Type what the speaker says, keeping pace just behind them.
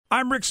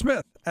I'm Rick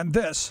Smith, and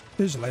this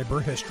is Labor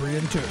History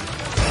in 2.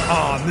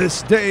 On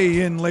this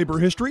day in labor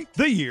history,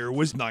 the year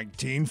was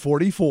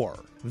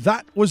 1944.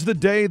 That was the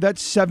day that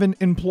 7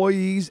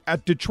 employees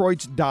at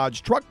Detroit's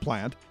Dodge truck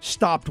plant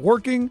stopped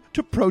working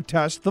to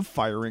protest the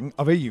firing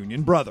of a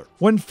union brother.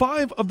 When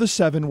 5 of the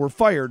 7 were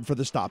fired for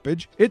the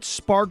stoppage, it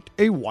sparked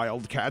a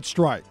wildcat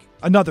strike.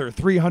 Another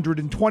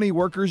 320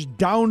 workers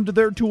downed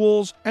their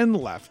tools and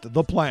left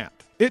the plant.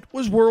 It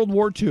was World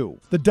War II.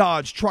 The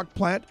Dodge truck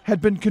plant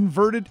had been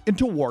converted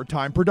into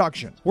wartime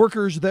production.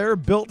 Workers there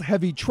built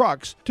heavy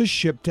trucks to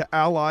ship to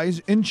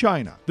allies in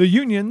China. The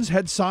unions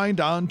had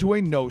signed on to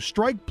a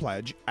no-strike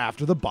pledge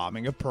after the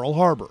bombing of Pearl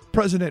Harbor.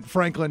 President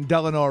Franklin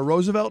Delano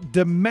Roosevelt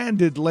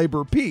demanded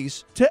labor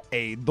peace to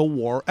aid the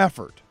war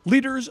effort.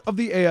 Leaders of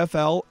the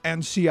AFL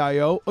and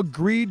CIO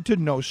agreed to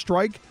no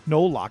strike,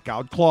 no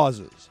lockout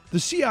clauses. The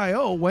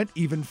CIO went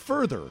even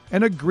further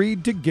and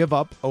agreed to give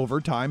up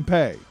overtime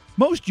pay.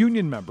 Most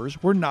union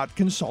members were not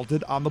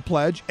consulted on the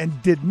pledge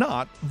and did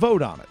not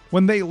vote on it.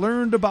 When they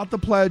learned about the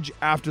pledge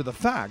after the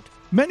fact,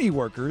 many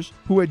workers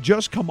who had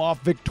just come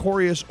off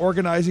victorious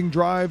organizing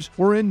drives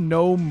were in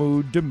no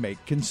mood to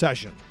make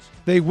concessions.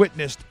 They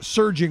witnessed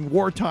surging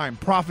wartime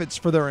profits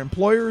for their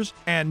employers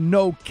and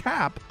no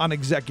cap on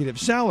executive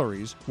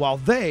salaries, while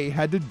they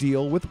had to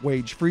deal with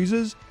wage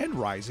freezes and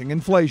rising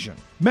inflation.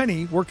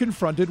 Many were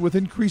confronted with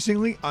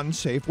increasingly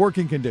unsafe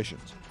working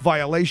conditions,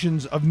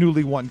 violations of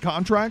newly won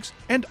contracts,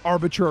 and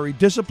arbitrary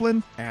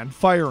discipline and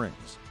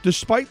firings.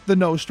 Despite the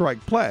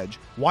no-strike pledge,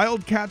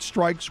 wildcat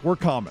strikes were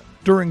common.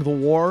 During the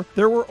war,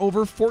 there were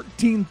over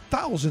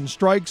 14,000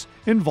 strikes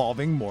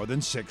involving more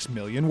than 6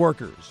 million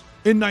workers.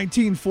 In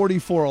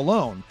 1944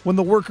 alone, when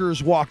the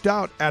workers walked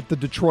out at the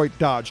Detroit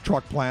Dodge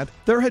truck plant,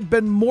 there had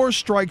been more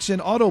strikes in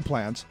auto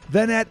plants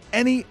than at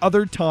any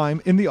other time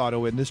in the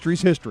auto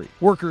industry's history.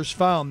 Workers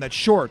found that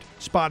short,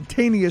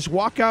 spontaneous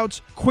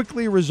walkouts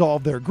quickly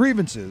resolved their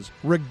grievances,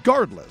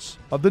 regardless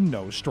of the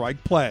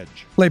no-strike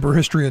pledge. Labor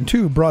History in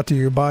 2 brought to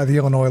you by the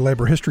Illinois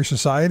Labor History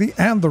Society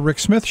and The Rick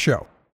Smith Show.